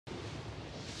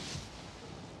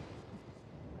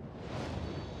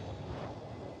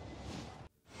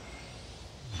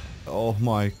Oh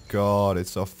my god,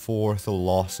 it's a 4th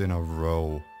loss in a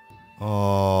row.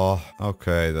 Oh,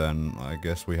 okay then. I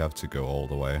guess we have to go all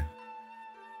the way.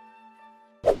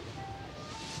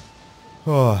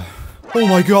 Oh, oh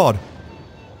my god!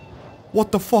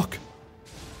 What the fuck?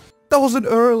 That was an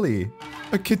early!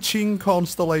 A Kaching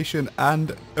constellation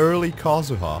and early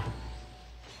Kazuha.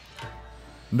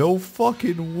 No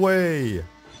fucking way!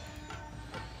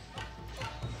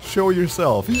 Show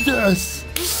yourself. Yes!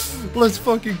 Let's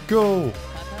fucking go!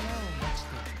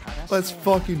 Let's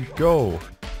fucking go!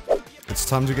 It's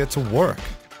time to get to work.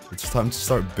 It's time to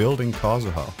start building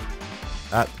Kazuha.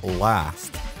 At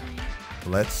last.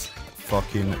 Let's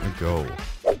fucking go.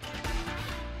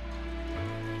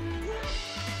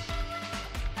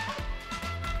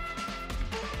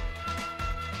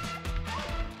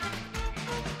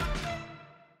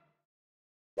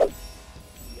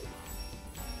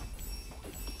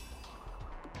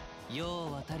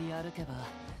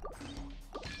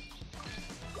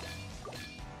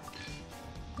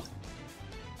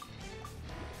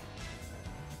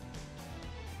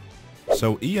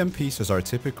 So EM pieces are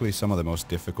typically some of the most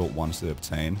difficult ones to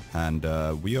obtain, and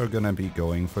we are gonna be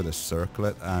going for the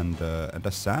circlet and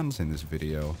the sands in this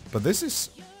video. But this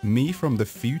is me from the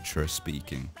future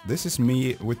speaking. This is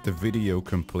me with the video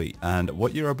complete, and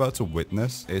what you're about to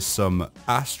witness is some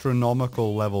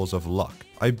astronomical levels of luck.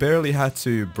 I barely had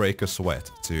to break a sweat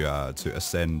to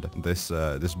ascend this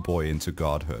boy into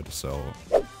godhood, so...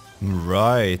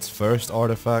 Right, first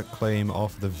artifact claim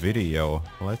of the video.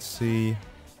 Let's see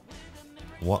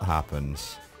what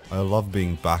happens. I love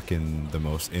being back in the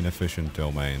most inefficient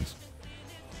domains.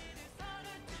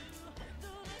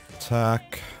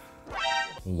 Attack.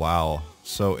 Wow.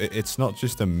 So it's not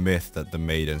just a myth that the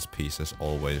Maiden's pieces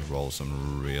always roll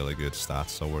some really good stats,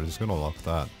 so we're just gonna lock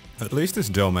that. At least this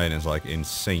domain is like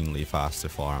insanely fast to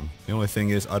farm. The only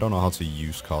thing is I don't know how to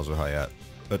use Kazuha yet.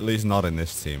 At least not in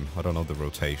this team. I don't know the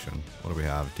rotation. What do we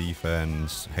have?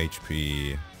 Defense,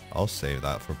 HP. I'll save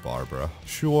that for Barbara.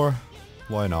 Sure.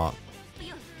 Why not?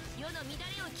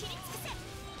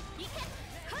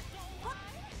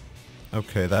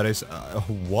 Okay, that is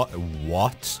what?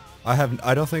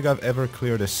 I don't think I've ever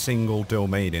cleared a single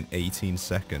domain in 18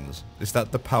 seconds. Is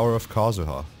that the power of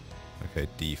Kazuha? Okay,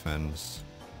 defense.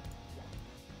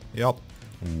 Yup.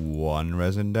 1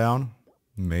 resin down.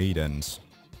 Maidens.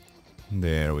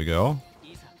 There we go.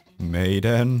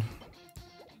 Maiden.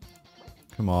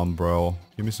 Come on, bro.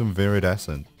 Give me some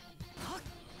viridescent.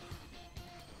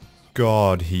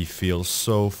 God, he feels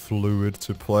so fluid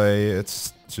to play.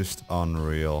 It's just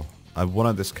unreal. I've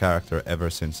wanted this character ever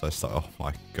since I started. Oh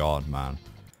my god, man.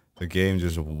 The game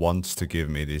just wants to give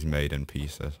me these maiden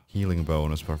pieces. Healing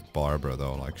bonus for Barbara,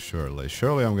 though, like, surely.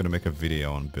 Surely I'm gonna make a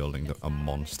video on building a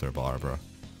monster Barbara.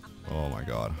 Oh my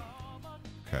god.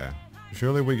 Okay.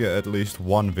 Surely we get at least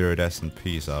 1 viridescent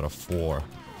piece out of 4.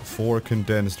 4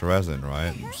 condensed resin,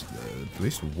 right? At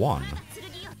least 1.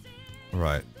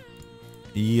 Right.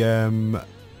 EM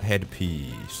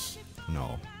headpiece.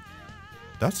 No.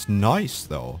 That's nice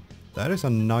though. That is a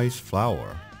nice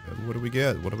flower. What do we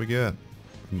get? What do we get?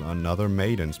 Another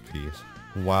maiden's piece.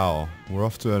 Wow. We're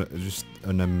off to just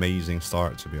an amazing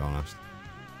start, to be honest.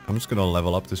 I'm just gonna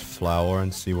level up this flower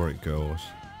and see where it goes.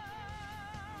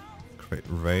 Crit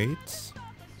rate.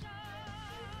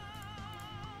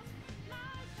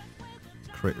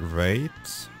 Crit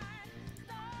rate.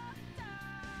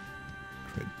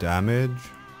 Crit damage.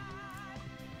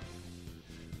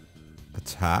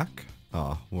 Attack.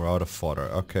 Oh, we're out of fodder.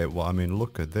 Okay, well, I mean,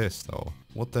 look at this, though.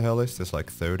 What the hell is this, like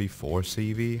 34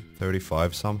 CV?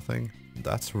 35 something?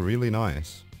 That's really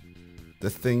nice. The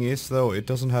thing is, though, it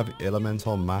doesn't have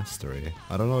elemental mastery.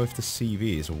 I don't know if the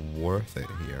CV is worth it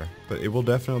here, but it will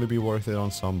definitely be worth it on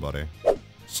somebody.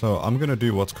 So, I'm gonna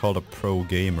do what's called a pro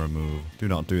gamer move. Do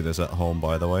not do this at home,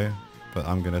 by the way. But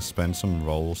I'm gonna spend some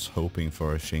rolls hoping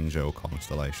for a Xingzhou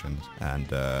constellation and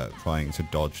trying to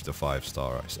dodge the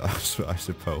 5-star, I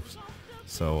suppose.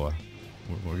 So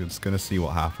we're just gonna see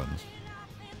what happens.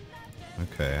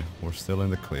 Okay, we're still in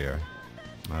the clear.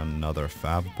 Another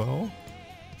fab bow.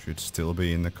 Should still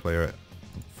be in the clear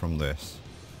from this.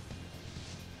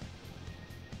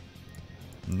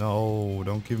 No,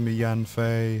 don't give me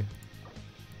Yanfei.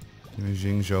 Give me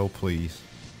Xingzhou, please.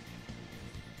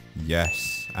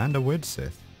 Yes, and a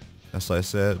Widsith. As I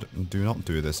said, do not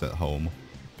do this at home,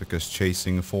 because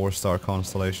chasing 4-star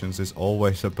constellations is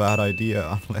always a bad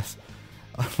idea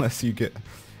unless you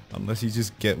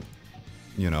just get,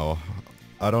 you know,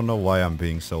 I don't know why I'm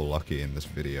being so lucky in this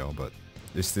video, but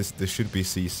this should be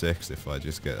C6 if I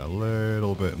just get a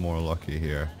little bit more lucky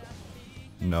here.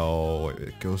 No,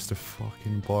 it goes to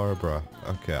fucking Barbara.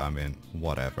 Okay, I mean,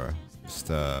 whatever.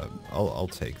 Just, I'll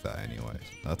take that anyways.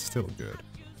 That's still good.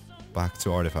 Back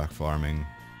to artifact farming.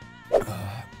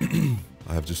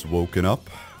 I have just woken up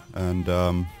and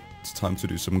it's time to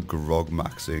do some grog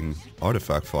maxing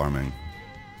artifact farming.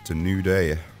 It's a new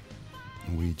day.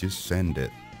 We just send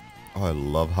it. Oh, I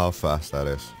love how fast that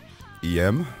is.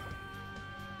 EM?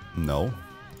 No.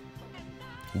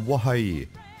 Why?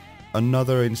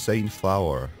 Another insane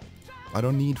flower. I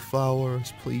don't need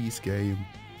flowers, please, game.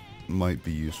 Might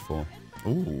be useful.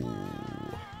 Ooh,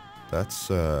 that's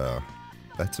a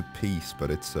piece, but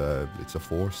it's a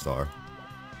 4-star.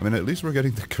 I mean, at least we're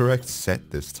getting the correct set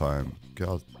this time.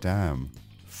 God damn.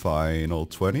 Final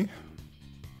 20?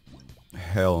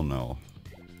 Hell no.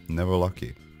 Never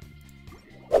lucky.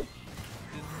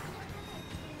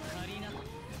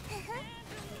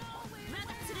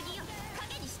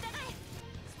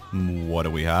 What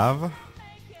do we have?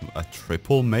 A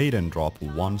triple maiden drop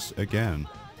once again.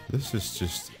 This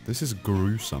is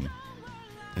gruesome.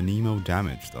 Anemo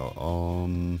damage though.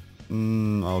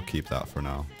 I'll keep that for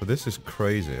now. But this is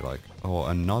crazy. Like, oh,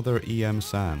 another EM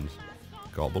Sands.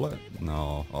 Goblet?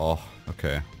 No. Oh,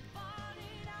 okay.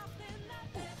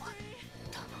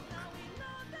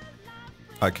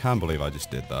 I can't believe I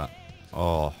just did that.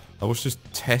 Oh, I was just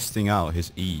testing out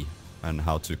his E and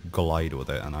how to glide with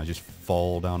it, and I just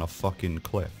fall down a fucking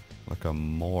cliff like a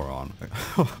moron.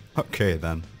 Okay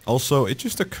then. Also, it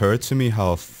just occurred to me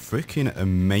how freaking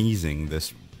amazing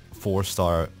this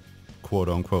 4-star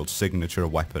quote-unquote signature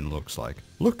weapon looks like.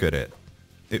 Look at it.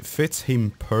 It fits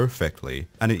him perfectly,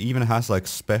 and it even has like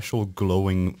special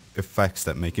glowing effects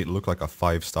that make it look like a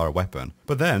 5-star weapon.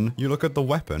 But then you look at the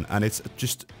weapon and it's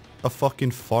just a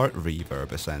fucking fart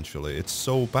reverb essentially. It's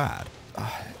so bad.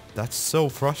 That's so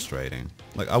frustrating.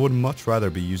 Like, I would much rather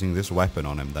be using this weapon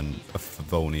on him than a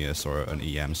Favonius or an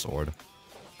EM sword.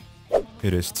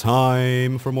 It is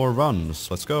time for more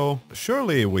runs. Let's go.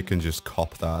 Surely we can just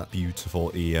cop that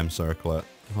beautiful EM circlet.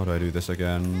 How do I do this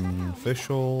again?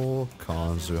 Official.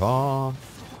 Kazuha.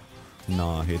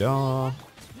 Nahida.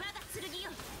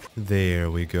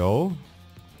 There we go.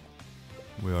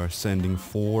 We are sending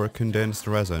 4 condensed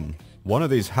resin. One of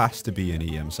these has to be an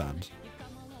EM Sands.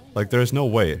 Like, there's no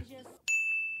way.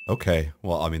 Okay,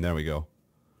 well, I mean, there we go.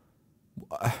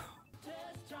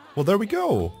 Well, there we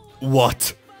go.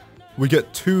 What? We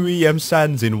get 2 EM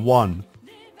Sands in one.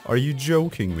 Are you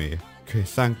joking me? Okay,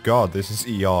 thank God this is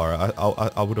ER.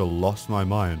 I would have lost my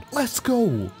mind. Let's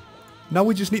go. Now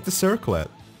we just need the circlet.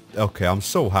 Okay, I'm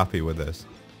so happy with this.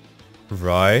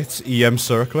 Right, EM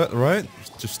circlet, right?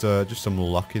 Just some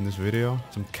luck in this video.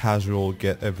 Some casual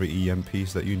get every EM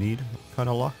piece that you need kind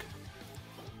of luck.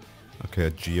 Okay,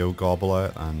 a Geo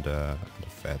Goblet and a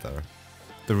Feather.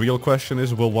 The real question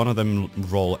is, will one of them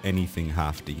roll anything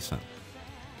half decent?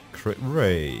 Crit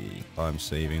Ray. I'm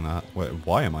saving that. Wait,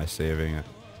 why am I saving it?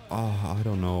 Oh, I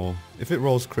don't know. If it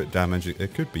rolls crit damage,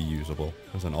 it could be usable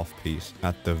as an off piece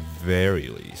at the very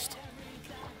least.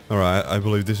 Alright, I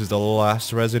believe this is the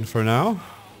last resin for now.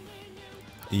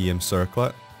 EM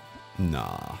Circlet.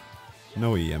 Nah.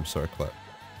 No EM Circlet.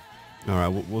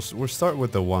 Alright, we'll start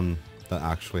with the one that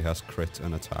actually has crit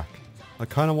and attack. I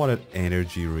kind of wanted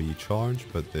energy recharge,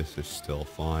 but this is still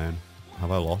fine.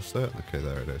 Have I lost it? Okay,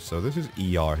 there it is. So this is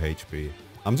ER HP.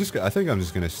 I think I'm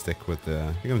just gonna stick with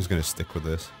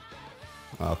this.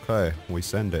 Okay, we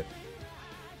send it.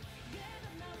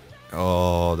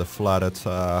 Oh, the flat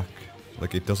attack.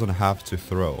 Like, it doesn't have to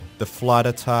throw. The flat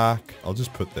attack. I'll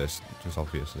just put this, just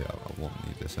obviously I won't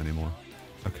need this anymore.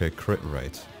 Okay, crit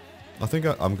rate. I think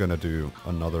I'm gonna do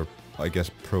another, I guess,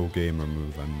 pro gamer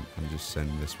move and just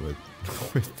send this with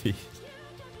with these,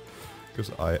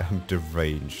 because I am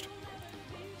deranged.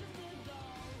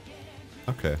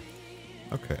 Okay.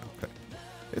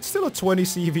 It's still a 20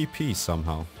 CVP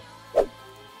somehow.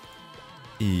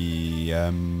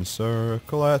 EM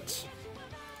Circlet.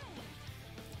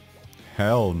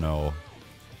 Hell no.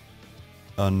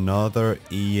 Another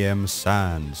EM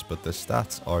Sands, but the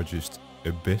stats are just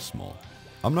abysmal.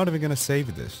 I'm not even gonna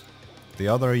save this. The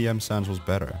other EM Sands was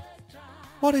better.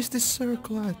 What is this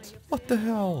circlet? What the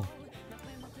hell?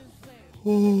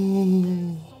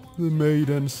 Oh, the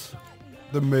maidens.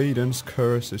 The maiden's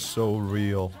curse is so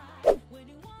real.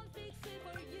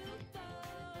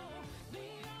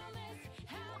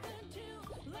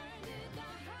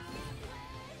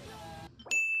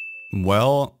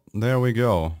 Well, there we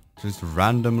go. Just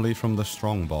randomly from the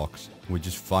strong box, we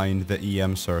just find the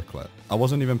EM circlet. I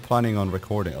wasn't even planning on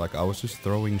recording it. Like, I was just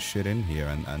throwing shit in here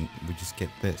and we just get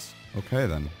this. Okay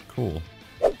then, cool.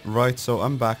 Right, so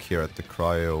I'm back here at the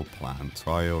cryo plant,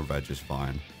 cryo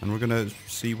Regis-Vine, and we're gonna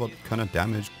see what kind of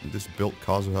damage this built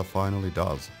Kazuha finally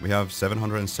does. We have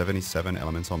 777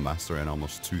 elemental mastery and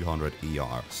almost 200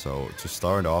 ER, so to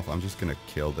start off, I'm just gonna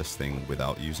kill this thing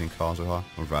without using Kazuha,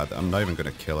 or rather, I'm not even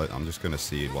gonna kill it, I'm just gonna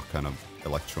see what kind of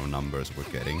electro numbers we're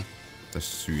getting as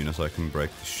soon as I can break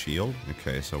the shield.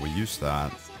 Okay, so we use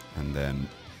that, and then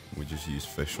we just use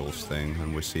Fischl's thing,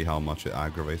 and we see how much it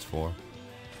aggravates for.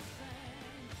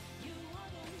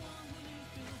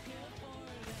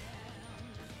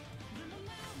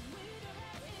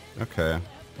 Okay,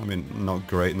 I mean, not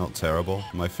great, not terrible.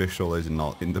 My Fischl is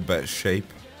not in the best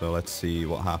shape. So let's see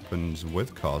what happens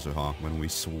with Kazuha when we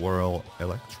swirl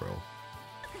Electro.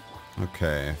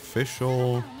 Okay,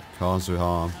 Fischl,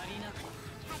 Kazuha,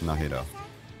 Nahida.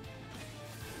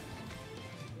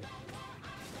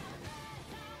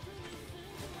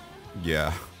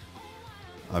 Yeah,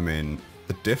 I mean,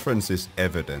 the difference is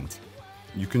evident.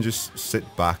 You can just sit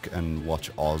back and watch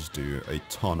Oz do a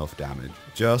ton of damage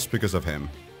just because of him.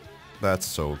 That's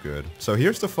so good. So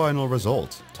here's the final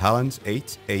result. Talent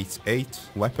 888,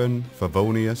 weapon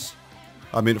Favonius.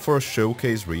 I mean, for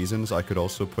showcase reasons, I could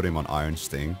also put him on Iron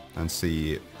Sting and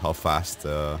see how fast...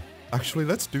 Actually,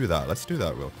 let's do that. Let's do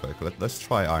that real quick. Let's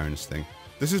try Iron Sting.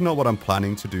 This is not what I'm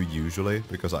planning to do usually,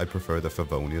 because I prefer the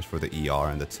Favonius for the ER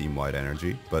and the team-wide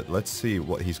energy. But let's see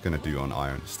what he's gonna do on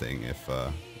Iron Sting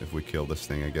if we kill this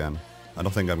thing again. I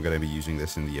don't think I'm going to be using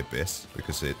this in the Abyss,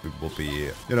 because it will be,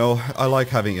 you know, I like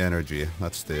having energy.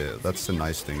 That's the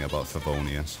nice thing about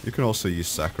Favonius. You can also use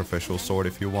Sacrificial Sword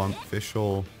if you want.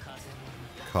 Fischl,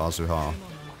 Kazuha,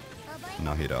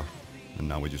 Nahida. And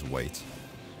now we just wait.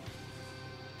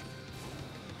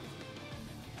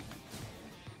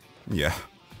 Yeah.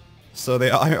 So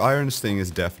the Iron Sting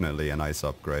is definitely a nice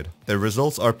upgrade. The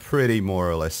results are pretty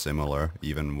more or less similar,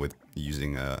 even with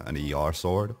using an ER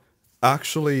sword.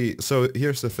 Actually, so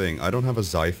here's the thing. I don't have a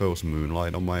Zyphos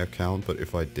Moonlight on my account, but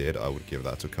if I did, I would give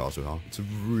that to Kazuha. It's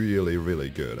really, really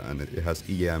good, and it has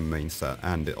EM main stat,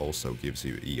 and it also gives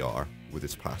you ER with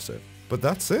its passive. But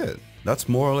that's it. That's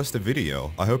more or less the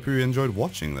video. I hope you enjoyed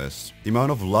watching this. The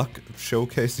amount of luck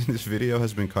showcased in this video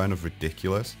has been kind of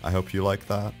ridiculous. I hope you like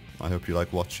that. I hope you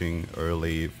like watching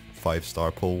early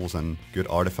 5-star pulls and good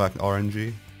artifact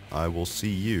RNG. I will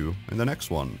see you in the next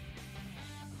one.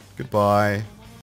 Goodbye.